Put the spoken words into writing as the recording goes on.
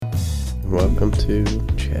welcome to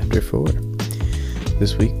Chapter 4.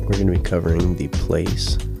 This week we're going to be covering the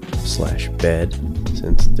place/bed,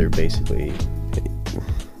 since they're pretty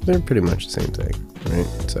much the same thing, right?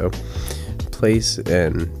 So, place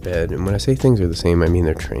and bed, and when I say things are the same, I mean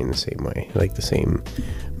they're trained the same way, like the same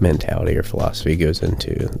mentality or philosophy goes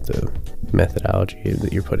into the methodology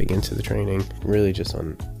that you're putting into the training, really just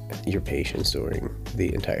on your patience during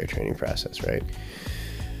the entire training process, right?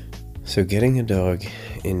 So getting a dog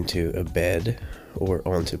into a bed or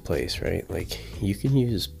onto place, right? Like, you can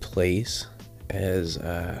use place as,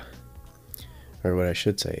 or what I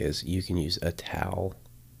should say is you can use a towel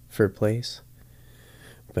for place,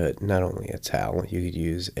 but not only a towel, you could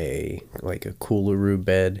use a Coolaroo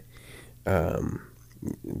bed.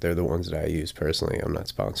 They're the ones that I use personally. I'm not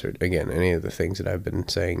sponsored. Again, any of the things that I've been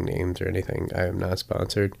saying, names or anything, I am not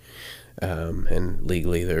sponsored. And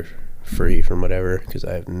legally they're free from whatever, because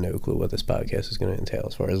I have no clue what this podcast is going to entail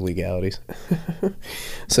as far as legalities.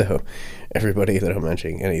 So everybody that I'm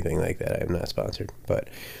mentioning anything like that, I am not sponsored. But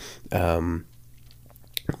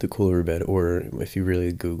the Coolaroo bed, or if you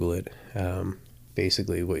really Google it,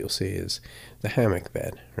 basically what you'll see is the hammock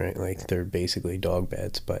bed, right? Like, they're basically dog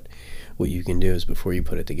beds, but what you can do is before you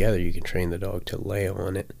put it together, you can train the dog to lay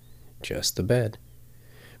on it, just the bed,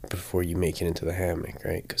 before you make it into the hammock,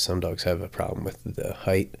 right? Because some dogs have a problem with the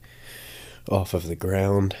height off of the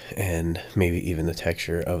ground and maybe even the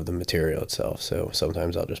texture of the material itself. So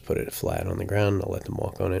sometimes I'll just put it flat on the ground and I'll let them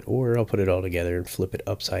walk on it, or I'll put it all together and flip it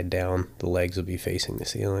upside down. The legs will be facing the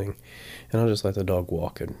ceiling, and I'll just let the dog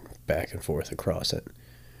walk back and forth across it,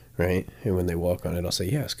 right? And when they walk on it, I'll say,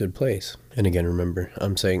 yes, good place. And again, remember,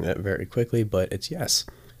 I'm saying that very quickly, but it's yes,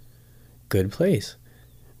 good place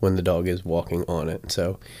when the dog is walking on it.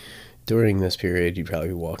 So during this period, you'd probably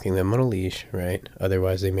be walking them on a leash, right?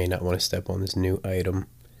 Otherwise, they may not want to step on this new item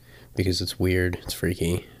because it's weird, it's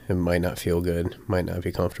freaky, it might not feel good, might not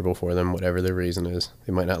be comfortable for them, whatever their reason is.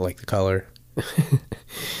 They might not like the color.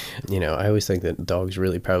 I always think that dogs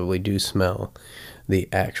really probably do smell the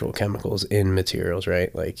actual chemicals in materials,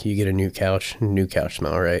 right? Like, you get a new couch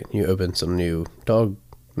smell, right? You open some new dog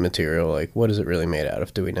material, like, what is it really made out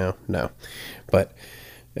of? Do we know? No. But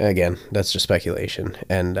again, that's just speculation,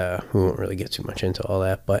 and we won't really get too much into all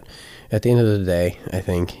that. But at the end of the day, I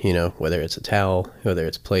think, whether it's a towel, whether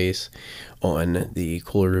it's place on the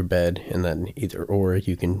Coolaroo bed, and then either or,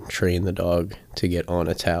 you can train the dog to get on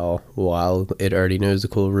a towel while it already knows the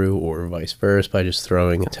Coolaroo, or vice versa by just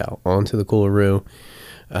throwing a towel onto the Coolaroo.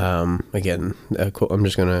 Again, we're going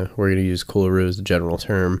to use Coolaroo as the general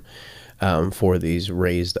term for these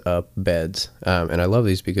raised up beds. And I love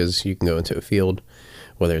these because you can go into a field,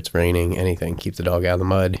 whether it's raining, anything, keep the dog out of the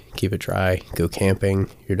mud, keep it dry, go camping,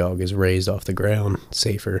 your dog is raised off the ground,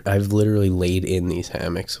 safer. I've literally laid in these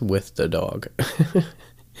hammocks with the dog.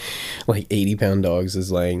 Like 80-pound dogs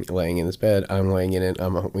is laying in this bed. I'm laying in it.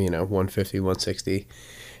 I'm 150, 160,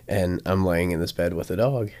 and I'm laying in this bed with the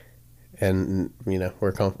dog. And,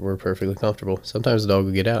 we're perfectly comfortable. Sometimes the dog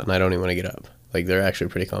will get out and I don't even want to get up. Like, they're actually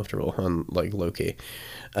pretty comfortable on, like, low-key.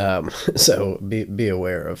 So be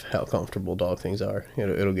aware of how comfortable dog things are.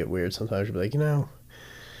 It'll get weird sometimes. You'll be like,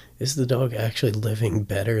 is the dog actually living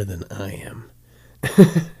better than I am?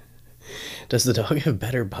 Does the dog have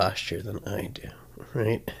better posture than I do,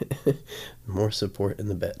 right? More support in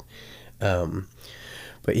the bed.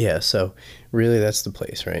 But yeah, so really that's the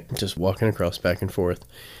place, right? Just walking across back and forth.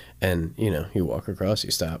 And, you walk across,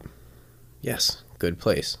 you stop. Yes, good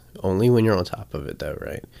place. Only when you're on top of it, though,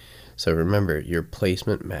 right? So remember, your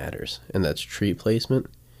placement matters. And that's treat placement.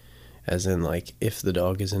 As in, like, if the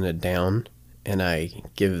dog is in a down and I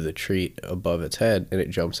give the treat above its head and it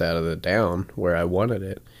jumps out of the down where I wanted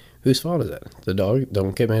it, whose fault is that? The dog?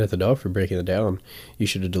 Don't get mad at the dog for breaking the down. You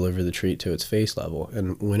should have delivered the treat to its face level.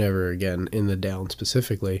 And whenever, again, in the down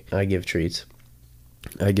specifically, I give treats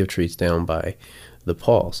down by the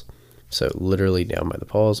paws. So literally down by the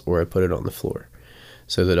paws, or I put it on the floor.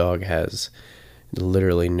 So the dog has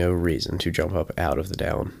literally no reason to jump up out of the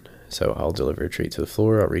down. So I'll deliver a treat to the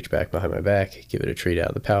floor, I'll reach back behind my back, give it a treat out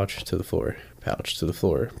of the pouch to the floor, pouch to the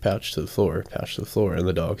floor, pouch to the floor, pouch to the floor, and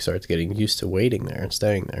the dog starts getting used to waiting there and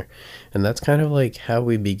staying there. And that's kind of like how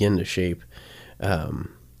we begin to shape, the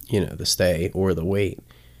stay or the wait,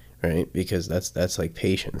 right? Because that's like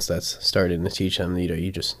patience. That's starting to teach them,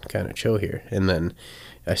 you just kind of chill here. And then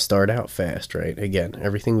I start out fast, right? Again,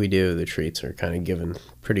 everything we do, the treats are kind of given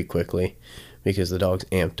pretty quickly because the dog's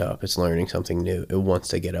amped up. It's learning something new. It wants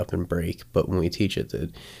to get up and break. But when we teach it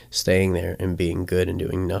that staying there and being good and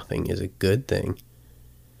doing nothing is a good thing,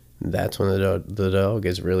 that's when the dog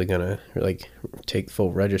is really going to take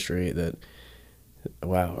full registry that,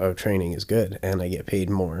 wow, our training is good and I get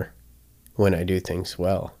paid more when I do things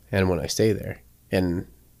well and when I stay there. And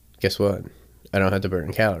guess what? I don't have to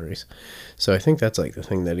burn calories. So I think that's like the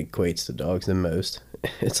thing that equates to dogs the most.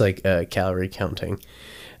 It's like calorie counting.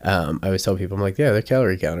 I always tell people, I'm like, yeah, they're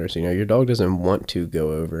calorie counters. You know, your dog doesn't want to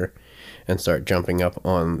go over and start jumping up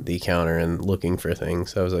on the counter and looking for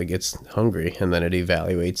things. I was like, it's hungry, and then it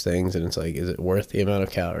evaluates things, and it's like, is it worth the amount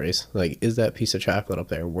of calories? Like, is that piece of chocolate up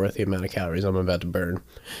there worth the amount of calories I'm about to burn?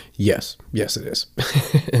 Yes it is.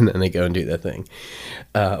 And then they go and do that thing.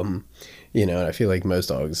 You know, and I feel like most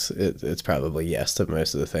dogs, it's probably yes to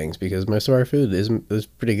most of the things, because most of our food is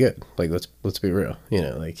pretty good. Like, let's be real. You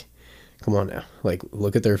know, like, come on now. Like,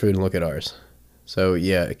 look at their food and look at ours. So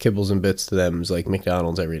yeah, kibbles and bits to them is like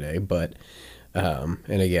McDonald's every day. But and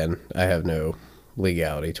again, I have no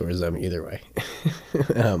legality towards them either way.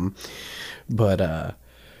 But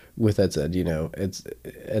with that said, you know, it's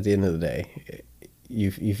at the end of the day,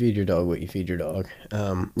 you feed your dog what you feed your dog.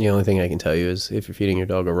 The only thing I can tell you is if you're feeding your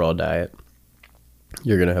dog a raw diet,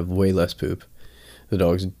 you're gonna have way less poop. The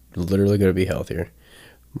dog's literally gonna be healthier.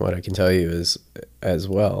 What I can tell you is as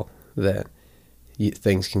well that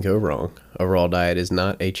things can go wrong. A raw diet is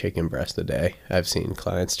not a chicken breast a day. I've seen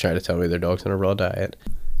clients try to tell me their dog's on a raw diet,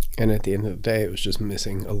 and at the end of the day, it was just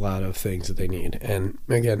missing a lot of things that they need. And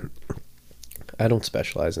again, I don't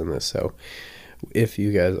specialize in this, so if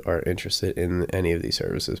you guys are interested in any of these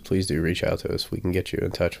services, please do reach out to us. We can get you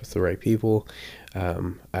in touch with the right people.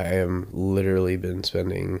 I am literally been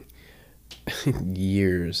spending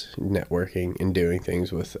years networking and doing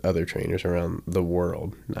things with other trainers around the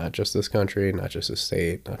world, not just this country, not just this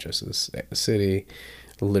state, not just this city,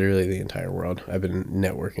 literally the entire world. I've been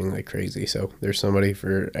networking like crazy. So there's somebody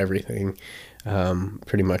for everything,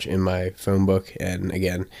 pretty much in my phone book. And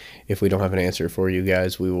again, if we don't have an answer for you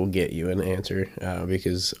guys, we will get you an answer,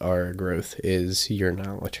 because our growth is your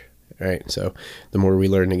knowledge. All right. So the more we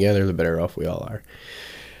learn together, the better off we all are.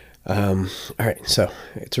 All right, so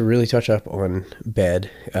to really touch up on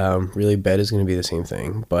bed, really bed is going to be the same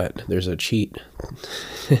thing, but there's a cheat.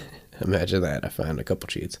 Imagine that. I found a couple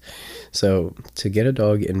cheats. So to get a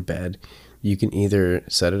dog in bed, you can either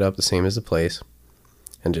set it up the same as the place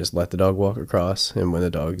and just let the dog walk across, and when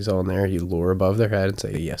the dog is on there, you lower above their head and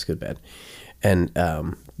say, yes, good bed. And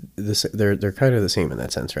they're kind of the same in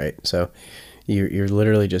that sense, right? So you're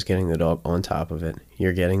literally just getting the dog on top of it.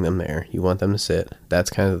 You're getting them there. You want them to sit. That's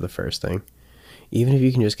kind of the first thing. Even if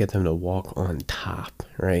you can just get them to walk on top,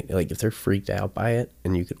 right? Like if they're freaked out by it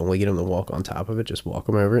and you can only get them to walk on top of it, just walk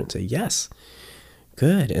them over it and say, yes,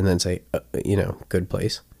 good. And then say, good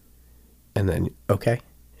place. And then, okay.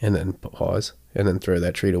 And then pause and then throw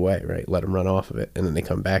that treat away, right? Let them run off of it. And then they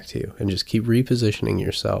come back to you, and just keep repositioning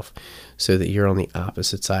yourself so that you're on the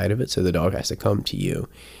opposite side of it. So the dog has to come to you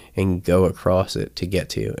and go across it to get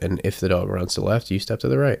to you. And if the dog runs to the left, you step to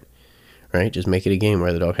the right, right? Just make it a game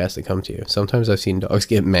where the dog has to come to you. Sometimes I've seen dogs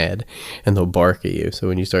get mad and they'll bark at you. So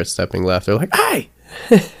when you start stepping left, they're like, hey,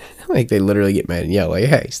 like they literally get mad and yell like,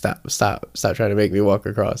 hey, stop trying to make me walk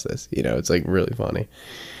across this. You know, it's like really funny.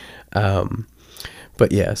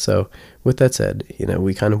 But yeah, so with that said,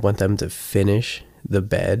 we kind of want them to finish the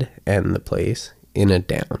bed and the place in a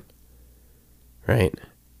down, right?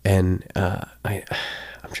 And I'm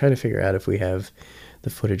trying to figure out if we have the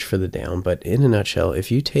footage for the down, but in a nutshell, if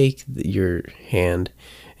you take your hand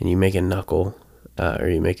and you make a knuckle, or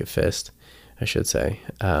you make a fist, I should say,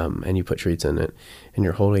 and you put treats in it, and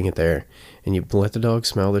you're holding it there, and you let the dog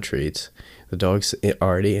smell the treats, the dog's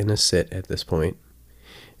already in a sit at this point,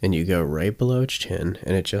 and you go right below its chin,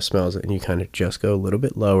 and it just smells it, and you kind of just go a little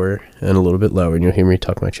bit lower, and a little bit lower, and you'll hear me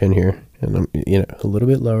tuck my chin here, and I'm, a little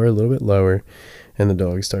bit lower, and the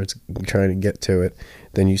dog starts trying to get to it.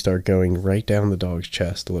 Then you start going right down the dog's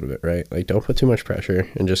chest a little bit, right? Like, don't put too much pressure,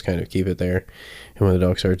 and just kind of keep it there. And when the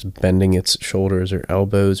dog starts bending its shoulders or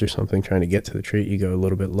elbows or something, trying to get to the treat, you go a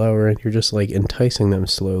little bit lower, and you're just like enticing them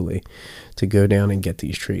slowly to go down and get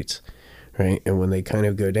these treats, right? And when they kind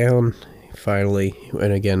of go down, finally,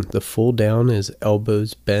 and again, the full down is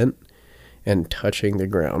elbows bent and touching the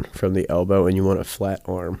ground from the elbow, and you want a flat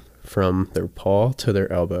arm from their paw to their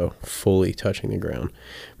elbow, fully touching the ground.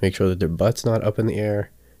 Make sure that their butt's not up in the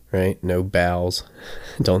air, right? No bows.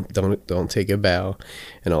 Don't take a bow,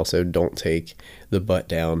 and also don't take the butt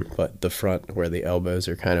down, but the front where the elbows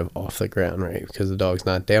are kind of off the ground, right? Because the dog's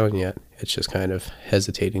not down yet. It's just kind of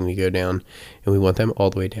hesitating to go down, and we want them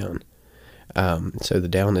all the way down. So the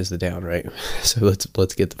down is the down, right? So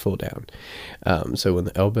let's get the full down. So when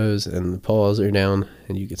the elbows and the paws are down,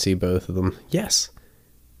 and you can see both of them, yes.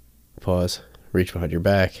 Pause, reach behind your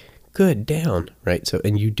back, good, down, right? So,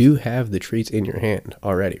 and you do have the treats in your hand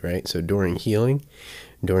already, right? So during healing,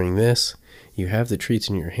 during this, you have the treats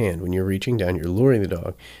in your hand. When you're reaching down, you're luring the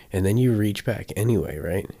dog, and then you reach back anyway,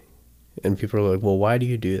 right? And people are like, well, why do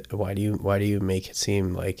you do that? Why do you make it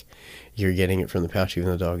seem like you're getting it from the pouch,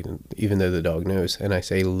 even though the dog knows? And I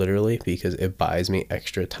say literally because it buys me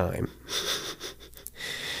extra time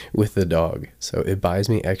with the dog. So it buys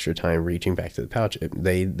me extra time reaching back to the pouch.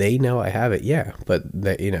 They know I have it, yeah, but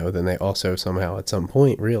they, then they also somehow at some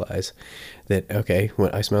point realize that, okay,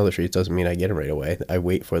 when I smell the treats doesn't mean I get them right away. I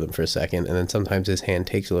wait for them for a second, and then sometimes his hand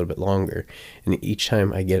takes a little bit longer. And each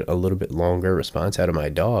time I get a little bit longer response out of my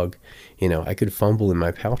dog, I could fumble in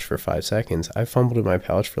my pouch for 5 seconds. I fumbled in my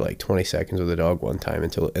pouch for like 20 seconds with the dog one time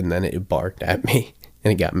and then it barked at me.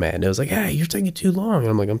 And it got mad. And it was like, hey, you're taking too long. And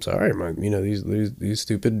I'm like, I'm sorry, these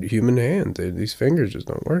stupid human hands, these fingers just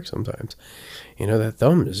don't work sometimes. That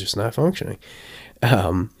thumb is just not functioning.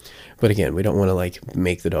 But again, we don't want to like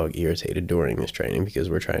make the dog irritated during this training because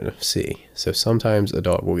we're trying to see. So sometimes the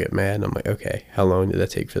dog will get mad and I'm like, okay, how long did that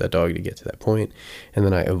take for that dog to get to that point? And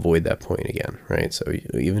then I avoid that point again, right? So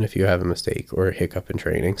even if you have a mistake or a hiccup in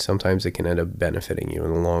training, sometimes it can end up benefiting you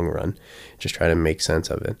in the long run. Just try to make sense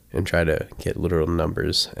of it and try to get literal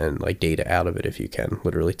numbers and like data out of it if you can.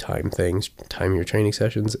 Literally time your training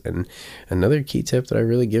sessions. And another key tip that I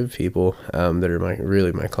really give people that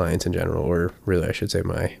are my clients in general, or really I should say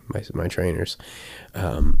my trainers,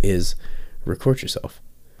 is record yourself.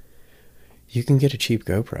 You can get a cheap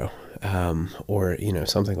GoPro, or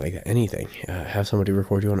something like that. Anything. Have somebody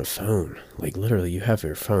record you on a phone. Like literally, you have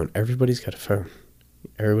your phone. Everybody's got a phone.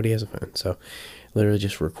 Everybody has a phone. So literally,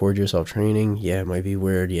 just record yourself training. Yeah, it might be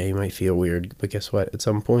weird. Yeah, you might feel weird. But guess what? At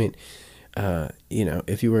some point,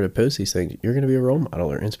 if you were to post these things, you're going to be a role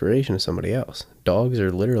model or inspiration to somebody else. Dogs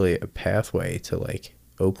are literally a pathway to like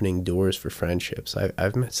opening doors for friendships.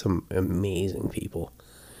 I've met some amazing people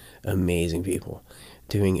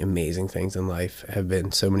doing amazing things in life, have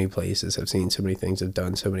been so many places, have seen so many things, have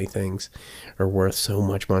done so many things, are worth so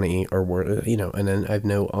much money, or worth, and then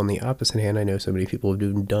on the opposite hand, I know so many people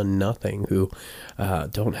who've done nothing, who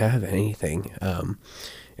don't have anything. And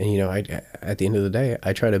at the end of the day,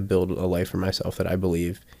 I try to build a life for myself that I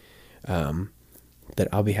believe that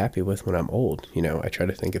I'll be happy with when I'm old. I try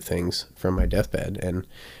to think of things from my deathbed, and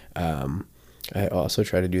I also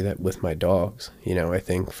try to do that with my dogs. I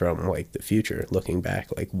think from like the future, looking back,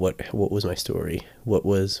 like what was my story? What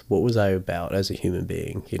was I about as a human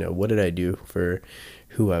being? What did I do for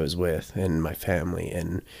who I was with and my family,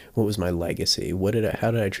 and what was my legacy?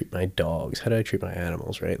 How did I treat my dogs? How did I treat my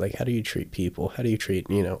animals, right? Like, how do you treat people? How do you treat,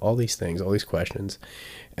 all these things, all these questions.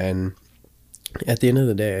 And at the end of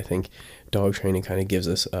the day, I think dog training kind of gives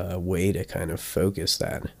us a way to kind of focus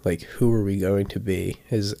that. Like, who are we going to be?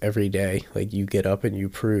 Is every day, like, you get up and you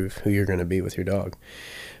prove who you're going to be with your dog.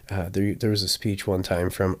 There was a speech one time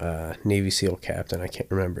from a Navy SEAL captain. I can't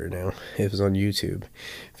remember now. It was on YouTube.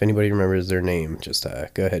 If anybody remembers their name, just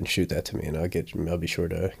go ahead and shoot that to me, and I'll be sure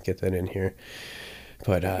to get that in here.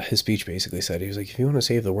 But his speech basically said, he was like, if you want to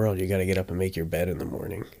save the world, you got to get up and make your bed in the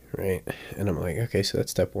morning, right? And I'm like, okay, so that's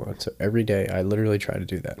step one. So every day I literally try to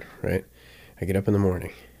do that, right? I get up in the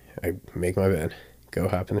morning, I make my bed, go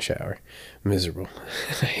hop in the shower, miserable.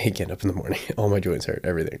 I hate getting up in the morning. All my joints hurt,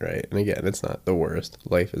 everything, right? And again, it's not the worst.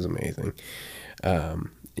 Life is amazing.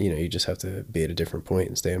 You just have to be at a different point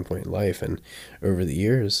and standpoint in life. And over the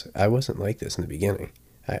years, I wasn't like this in the beginning.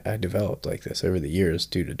 I developed like this over the years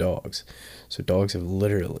due to dogs. So dogs have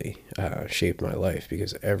literally shaped my life,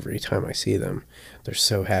 because every time I see them, they're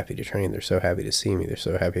so happy to train. They're so happy to see me. They're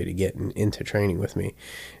so happy to get into training with me.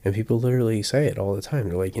 And people literally say it all the time.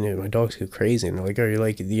 They're like, my dogs go crazy. And they're like, oh, you're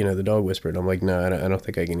like, the dog whisperer. And I'm like, no, I don't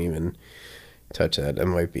think I can even touch that. That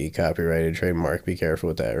might be copyrighted, trademark. Be careful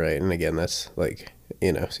with that, right? And again, that's like,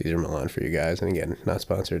 Cesar Millan for you guys. And again, not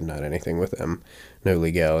sponsored, not anything with them. No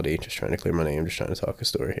legality, just trying to clear my name, just trying to talk a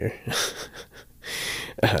story here.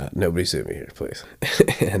 Nobody sue me here, please.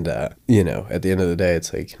 And, at the end of the day,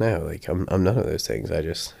 it's like, no, like, I'm none of those things.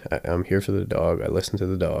 I'm here for the dog. I listen to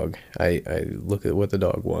the dog. I look at what the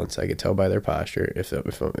dog wants. I can tell by their posture.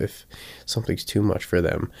 If something's too much for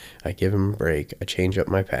them, I give them a break. I change up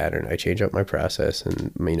my pattern. I change up my process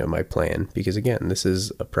and, my plan. Because again, this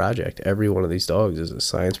is a project. Every one of these dogs is a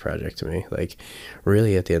science project to me. Like,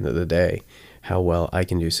 really, at the end of the day, how well I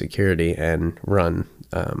can do security and run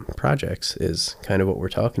projects is kind of what we're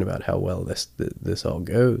talking about, how well this all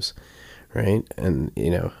goes, right? And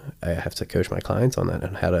I have to coach my clients on that,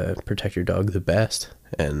 on how to protect your dog the best.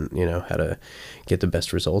 and, you know, how to get the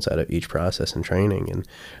best results out of each process and training. And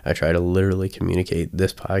I try to literally communicate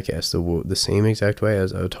this podcast the same exact way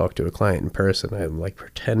as I would talk to a client in person. I'm like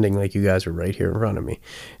pretending like you guys are right here in front of me.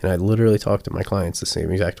 And I literally talk to my clients the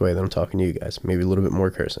same exact way that I'm talking to you guys, maybe a little bit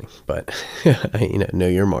more cursing, but you know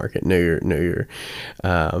your market, know your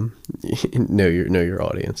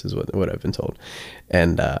audience is what I've been told.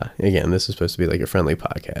 And again, this is supposed to be like a friendly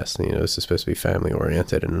podcast. You know, this is supposed to be family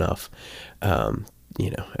oriented enough.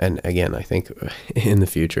 You know, and again, I think in the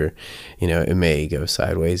future, you know, it may go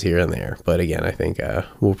sideways here and there, but again, I think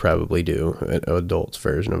we'll probably do an adult's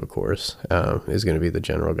version of a course is going to be the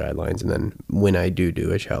general guidelines. And then when I do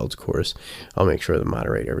a child's course, I'll make sure to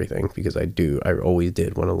moderate everything, because I always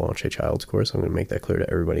did want to launch a child's course. I'm going to make that clear to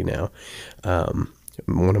everybody now.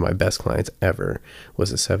 One of my best clients ever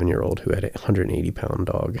was a 7-year-old who had a 180-pound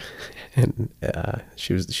dog, and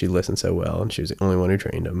she listened so well, and she was the only one who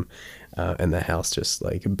trained him, and the house just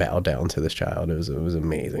like bowed down to this child. It was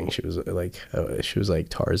amazing. She was like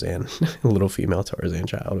Tarzan, a little female Tarzan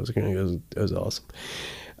child. It was awesome.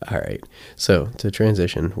 All right, so to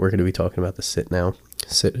transition, we're going to be talking about the sit now.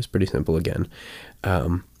 Sit is pretty simple again.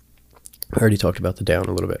 I already talked about the down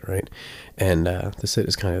a little bit, right? And the sit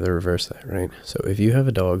is kind of the reverse of that, right? So if you have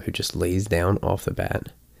a dog who just lays down off the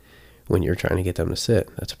bat when you're trying to get them to sit,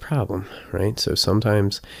 that's a problem, right? So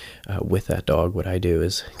sometimes with that dog, what I do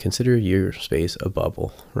is consider your space a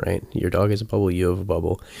bubble, right? Your dog is a bubble, you have a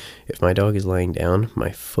bubble. If my dog is laying down,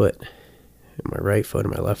 my foot, my right foot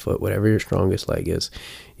and my left foot, whatever your strongest leg is,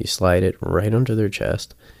 you slide it right under their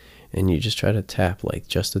chest, and you just try to tap like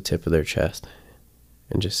just the tip of their chest,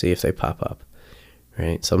 and just see if they pop up,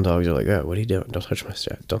 right? Some dogs are like, oh, what are you doing? Don't touch my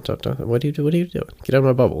chest. Don't. What are you doing? Get out of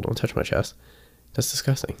my bubble. Don't touch my chest. That's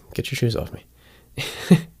disgusting. Get your shoes off me.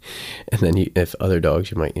 And then if other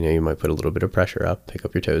dogs, you might put a little bit of pressure up, pick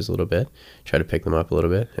up your toes a little bit, try to pick them up a little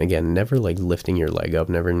bit. Again, never like lifting your leg up,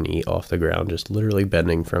 never knee off the ground, just literally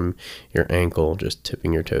bending from your ankle, just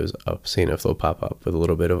tipping your toes up, seeing if they'll pop up with a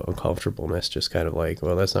little bit of uncomfortableness, just kind of like,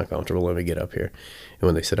 well, that's not comfortable. Let me get up here. And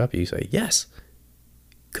when they sit up, you say, yes.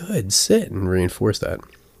 Good, sit, and reinforce that,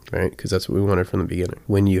 right? Because that's what we wanted from the beginning.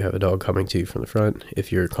 When you have a dog coming to you from the front, if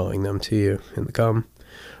you're calling them to you in the come,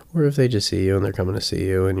 or if they just see you and they're coming to see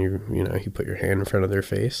you, and you put your hand in front of their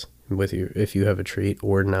face with you, if you have a treat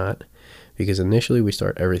or not, because initially we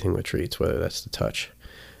start everything with treats, whether that's the touch,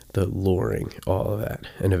 the luring, all of that,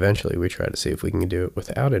 and eventually we try to see if we can do it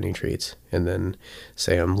without any treats. And then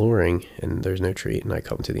say I'm luring and there's no treat, and I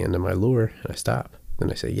come to the end of my lure and I stop, then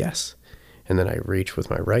I say yes. And then I reach with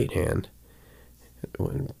my right hand,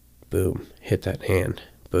 boom, hit that hand,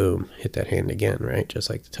 boom, hit that hand again, right? Just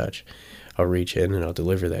like the touch. I'll reach in and I'll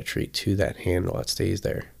deliver that treat to that hand while it stays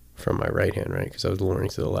there from my right hand, right? Because I was luring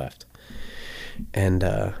to the left. And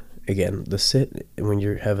again, the sit, when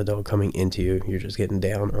you have a dog coming into you, you're just getting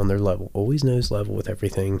down on their level. Always nose level with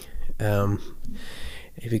everything.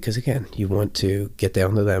 Because again, you want to get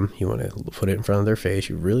down to them, you want to put it in front of their face,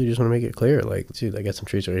 you really just want to make it clear, like, dude, I got some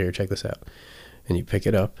treats right here, check this out. And you pick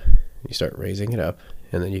it up, you start raising it up,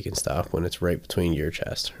 and then you can stop when it's right between your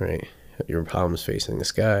chest, right? Your palm's facing the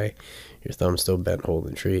sky, your thumb's still bent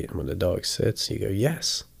holding treat, and when the dog sits, you go,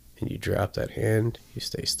 yes, and you drop that hand, you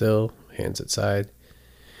stay still, hands at side,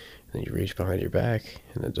 and then you reach behind your back,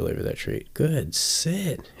 and then deliver that treat. Good,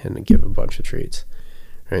 sit, and then give a bunch of treats.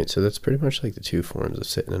 Right, so that's pretty much like the two forms of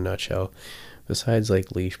sit in a nutshell, besides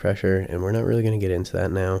like leash pressure, and we're not really going to get into that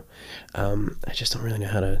now. I just don't really know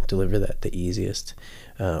how to deliver that the easiest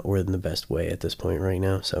or in the best way at this point right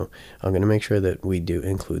now, so I'm going to make sure that we do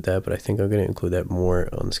include that, but I think I'm going to include that more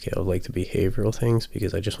on the scale of like the behavioral things,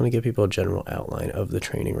 because I just want to give people a general outline of the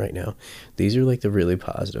training right now. These are like the really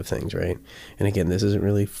positive things, right? And again, this isn't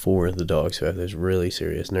really for the dogs who have those really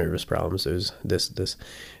serious nervous problems,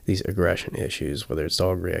 these aggression issues, whether it's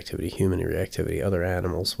dog reactivity, human reactivity, other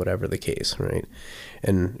animals, whatever the case, right?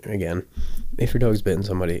 And again, if your dog's bitten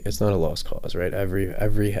somebody, it's not a lost cause, right? I've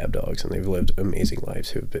rehabbed dogs and they've lived amazing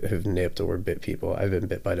lives who've nipped or bit people. I've been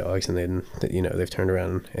bit by dogs and they've turned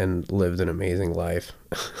around and lived an amazing life.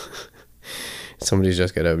 Somebody's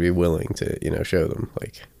just got to be willing to, show them,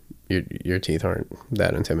 like, your teeth aren't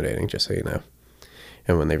that intimidating, just so you know.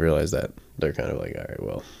 And when they realize that, they're kind of like, all right,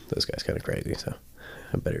 well, this guy's kind of crazy, so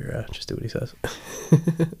I better just do what he says.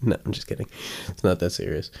 No, I'm just kidding. It's not that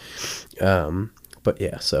serious. But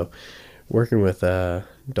yeah, so working with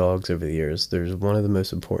dogs over the years, there's one of the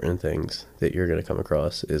most important things that you're going to come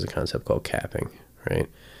across is a concept called capping, right?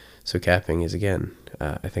 So capping is, again,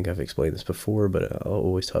 I think I've explained this before, but I'll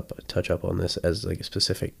always touch up on this as like a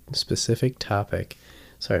specific topic.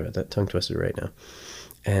 Sorry about that, tongue twisted right now.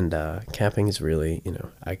 And capping is really,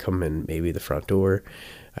 I come in maybe the front door,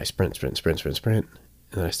 I sprint, and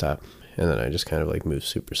then I stop, and then I just kind of like move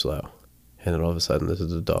super slow. And then all of a sudden,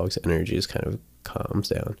 the dog's energy just kind of calms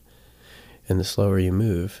down. And the slower you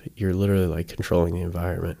move, you're literally like controlling the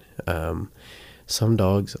environment. Some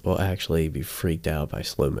dogs will actually be freaked out by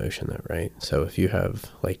slow motion though, right? So if you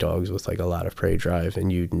have like dogs with like a lot of prey drive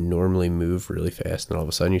and you normally move really fast and all of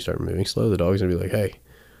a sudden you start moving slow, the dog's gonna be like, hey,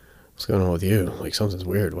 what's going on with you? Like, something's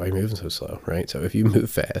weird. Why are you moving so slow, right? So if you move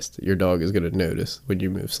fast, your dog is going to notice when you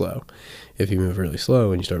move slow. If you move really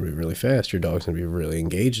slow and you start moving really fast, your dog's going to be really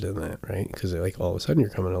engaged in that, right? Because like all of a sudden you're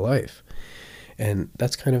coming to life. And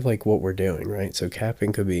that's kind of like what we're doing, right? So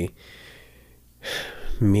capping could be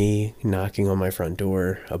me knocking on my front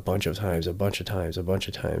door a bunch of times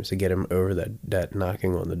to get them over that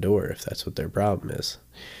knocking on the door, if that's what their problem is.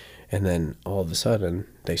 And then all of a sudden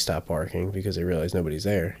they stop barking because they realize nobody's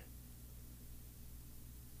there.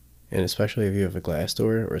 And especially if you have a glass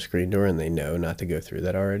door or a screen door and they know not to go through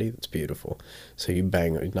that already, that's beautiful. So you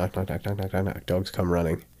bang, knock, knock, knock, knock, knock, knock, knock. Dogs come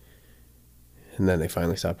running. And then they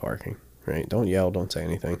finally stop barking, right? Don't yell, don't say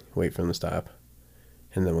anything. Wait for them to stop.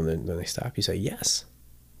 And then when they stop, you say, yes.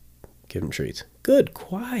 Give them treats. Good,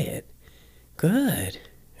 quiet. Good.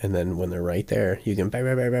 And then when they're right there, you can bang,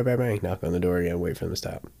 bang, bang, bang, bang, bang, knock on the door again, wait for them to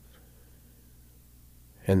stop.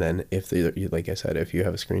 And then if they, like I said, if you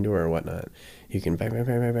have a screen door or whatnot, you can bang, bang,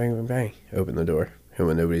 bang, bang, bang, bang, bang, open the door. And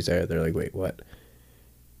when nobody's there, they're like, wait, what?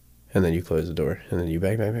 And then you close the door. And then you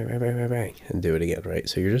bang, bang, bang, bang, bang, bang, bang, and do it again, right?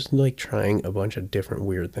 So you're just like trying a bunch of different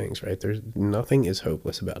weird things, right? Nothing is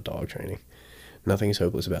hopeless about dog training. Nothing is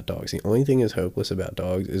hopeless about dogs. The only thing is hopeless about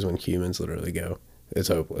dogs is when humans literally go, it's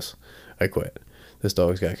hopeless. I quit. This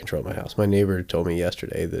dog's got to control my house. My neighbor told me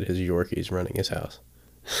yesterday that his Yorkie's running his house.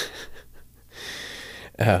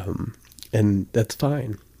 And that's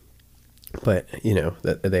fine. But,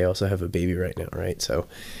 that they also have a baby right now, right? So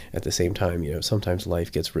at the same time, sometimes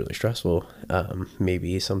life gets really stressful.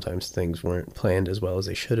 Maybe sometimes things weren't planned as well as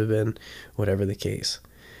they should have been, whatever the case.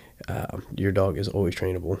 Your dog is always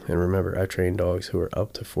trainable. And remember, I've trained dogs who are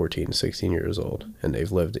up to 14, 16 years old, and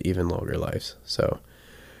they've lived even longer lives. So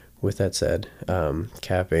with that said,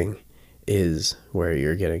 capping is where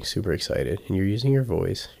you're getting super excited and you're using your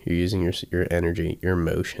voice, you're using your energy, your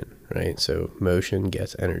motion, right? So motion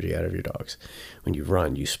gets energy out of your dogs. When you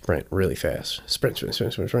run, you sprint really fast. Sprint,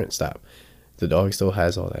 stop. The dog still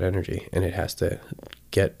has all that energy and it has to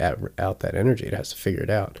get out that energy. It has to figure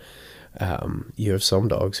it out. You have some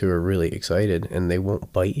dogs who are really excited and they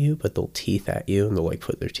won't bite you, but they'll teeth at you and they'll like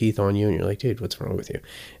put their teeth on you and you're like, dude, what's wrong with you?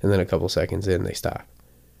 And then a couple seconds in, they stop.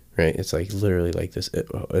 Right? It's like literally like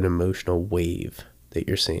an emotional wave that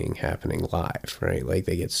you're seeing happening live, right? Like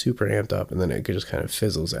they get super amped up and then it just kind of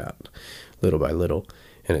fizzles out little by little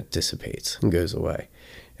and it dissipates and goes away.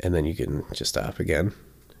 And then you can just stop again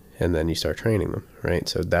and then you start training them, right?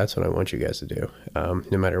 So that's what I want you guys to do.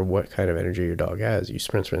 No matter what kind of energy your dog has, you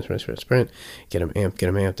sprint, get them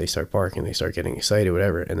amped, they start barking, they start getting excited,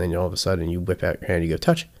 whatever. And then all of a sudden you whip out your hand, you go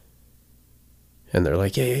touch. And they're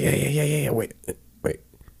like, yeah, wait.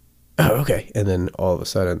 Oh, okay. And then all of a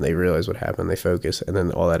sudden they realize what happened. They focus, and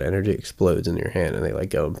then all that energy explodes in your hand, and they like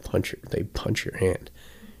go and punch your hand,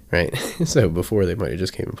 right? So before they might have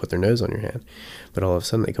just came and put their nose on your hand, but all of a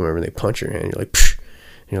sudden they come over and they punch your hand. And you're like, psh!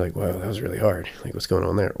 And you're like, wow, that was really hard. Like, what's going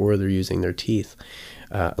on there? Or they're using their teeth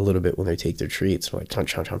a little bit when they take their treats, like chomp,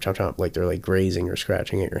 chomp, chomp, chomp, chomp, like they're like grazing or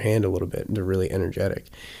scratching at your hand a little bit. And they're really energetic.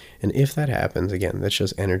 And if that happens, again, that's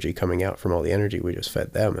just energy coming out from all the energy we just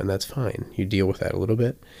fed them, and that's fine. You deal with that a little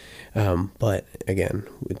bit. But again,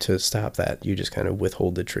 to stop that, you just kind of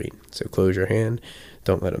withhold the treat. So close your hand,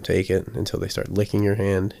 don't let them take it until they start licking your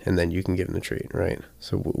hand, and then you can give them the treat, right?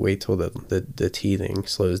 So wait till the teething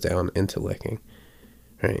slows down into licking,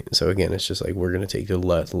 right? So again, it's just like we're going to take the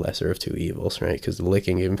lesser of two evils, right? Because the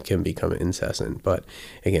licking can become incessant, but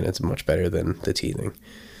again, it's much better than the teething.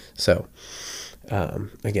 So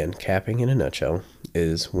again, capping in a nutshell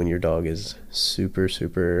is when your dog is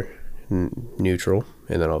super neutral,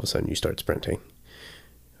 and then all of a sudden you start sprinting.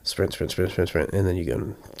 Sprint, and then you go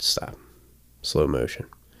and stop. Slow motion.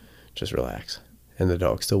 Just relax. And the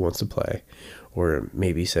dog still wants to play. Or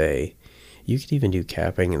maybe say, you could even do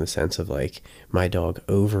capping in the sense of like, my dog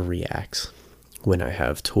overreacts when I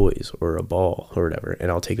have toys or a ball or whatever, and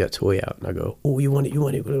I'll take that toy out and I'll go, oh, you want it,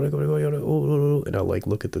 and I'll like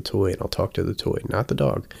look at the toy and I'll talk to the toy, not the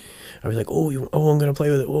dog. I'll be like, I'm gonna play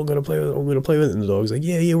with it, I'm gonna play with it, and the dog's like,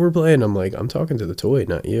 yeah, we're playing. I'm like, I'm talking to the toy,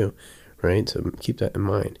 not you, right? So keep that in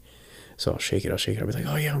mind. So I'll shake it, I'll be like,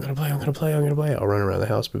 oh yeah, I'm gonna play. I'll run around the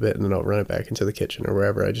house a bit, and then I'll run it back into the kitchen or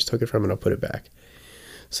wherever I just took it from, and I'll put it back.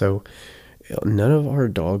 So none of our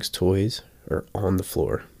dog's toys are on the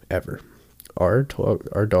floor ever. Our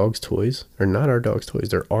dog's toys are not our dog's toys.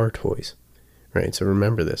 They're our toys, right? So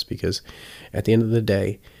remember this, because at the end of the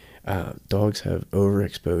day, dogs have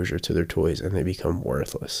overexposure to their toys and they become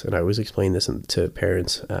worthless. And I always explain this to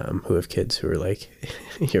parents who have kids who are like,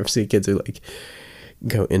 you ever see kids who like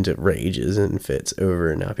go into rages and fits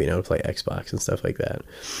over not being able to play Xbox and stuff like that.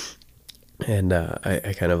 And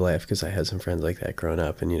I kind of laugh because I had some friends like that growing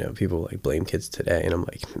up, and people like blame kids today, and I'm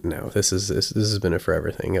like, no, this has been a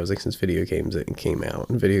forever thing. I was like, since video games came out,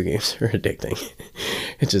 and video games are addicting.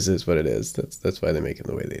 It just is what it is. That's why they make them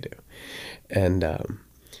the way they do. And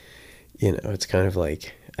it's kind of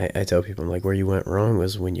like I tell people, I'm like, where you went wrong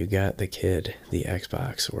was when you got the kid the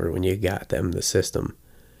Xbox, or when you got them the system,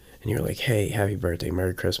 and you're like, hey, happy birthday,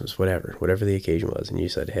 Merry Christmas, whatever the occasion was, and you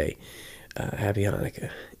said, hey, happy Hanukkah,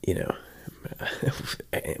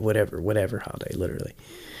 whatever holiday, literally.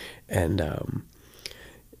 And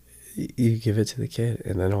you give it to the kid,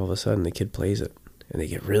 and then all of a sudden the kid plays it and they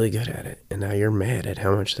get really good at it, and now you're mad at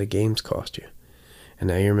how much the games cost you, and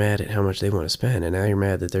now you're mad at how much they want to spend, and now you're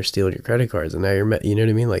mad that they're stealing your credit cards, and now you're mad, you know what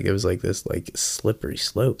I mean? Like, it was like this like slippery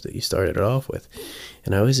slope that you started it off with.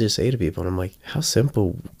 And I always just say to people, and I'm like, how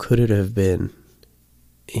simple could it have been?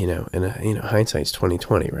 And hindsight's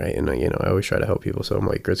 20/20, right? And I always try to help people. So I'm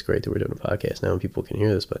like, it's great that we're doing a podcast now and people can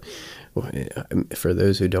hear this. But for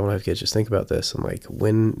those who don't have kids, just think about this. I'm like,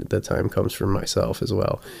 when the time comes for myself as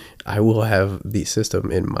well, I will have the system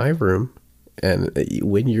in my room, and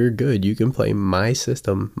when you're good, you can play my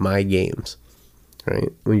system, my games,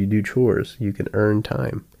 right? When you do chores, you can earn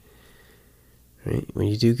time, right? When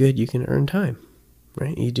you do good, you can earn time.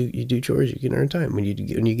 Right, you do chores, you can earn time. When you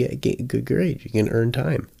get good grades, you can earn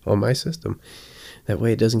time on my system. That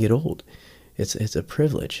way, it doesn't get old. It's a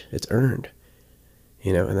privilege. It's earned.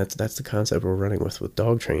 And that's the concept we're running with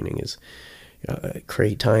dog training. Is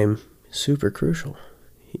crate time super crucial.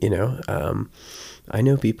 I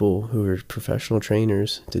know people who are professional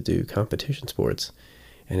trainers to do competition sports,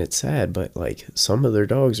 and it's sad, but like some of their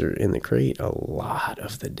dogs are in the crate a lot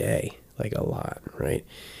of the day, like a lot, right?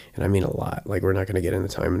 And I mean a lot. Like, we're not going to get into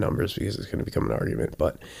time and numbers because it's going to become an argument.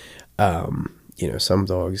 But, some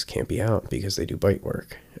dogs can't be out because they do bite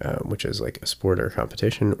work, which is like a sport or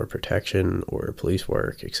competition or protection or police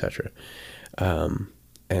work, etc. And,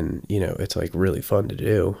 it's like really fun to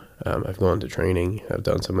do. I've gone to training. I've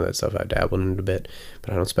done some of that stuff. I've dabbled in it a bit,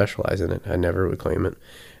 but I don't specialize in it. I never would claim it.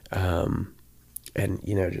 And,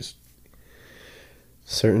 just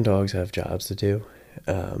certain dogs have jobs to do.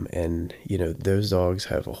 And those dogs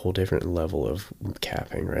have a whole different level of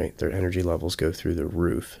capping, right? Their energy levels go through the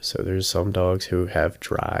roof. So there's some dogs who have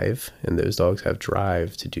drive, and those dogs have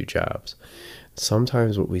drive to do jobs.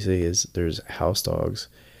 Sometimes what we see is there's house dogs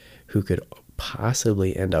who could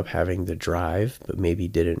possibly end up having the drive, but maybe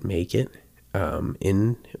didn't make it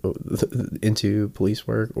into police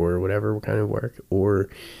work or whatever kind of work, or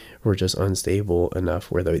were just unstable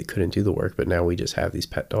enough where they couldn't do the work, but now we just have these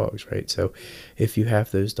pet dogs, right? So if you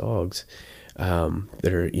have those dogs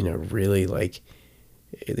that are, really like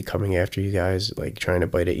coming after you guys, like trying to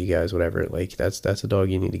bite at you guys, whatever, like that's a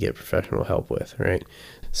dog you need to get professional help with, right?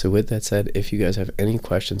 So with that said, if you guys have any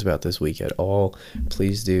questions about this week at all,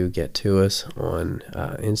 please do get to us on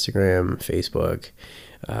Instagram, Facebook,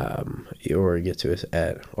 or get to us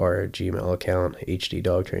at our Gmail account,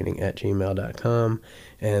 hdogtraining@gmail.com,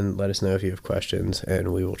 and let us know if you have questions,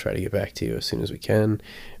 and we will try to get back to you as soon as we can.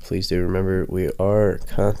 Please do remember, we are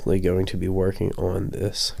constantly going to be working on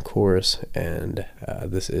this course, and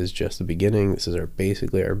this is just the beginning. This is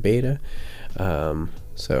basically our beta.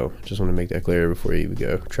 So just want to make that clear before you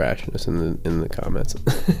go trashing us in the comments.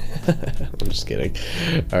 I'm just kidding.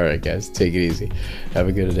 All right, guys, take it easy. Have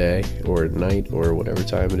a good day or night or whatever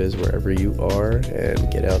time it is wherever you are,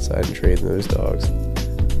 and get outside and train those dogs.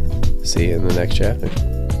 See you in the next chapter.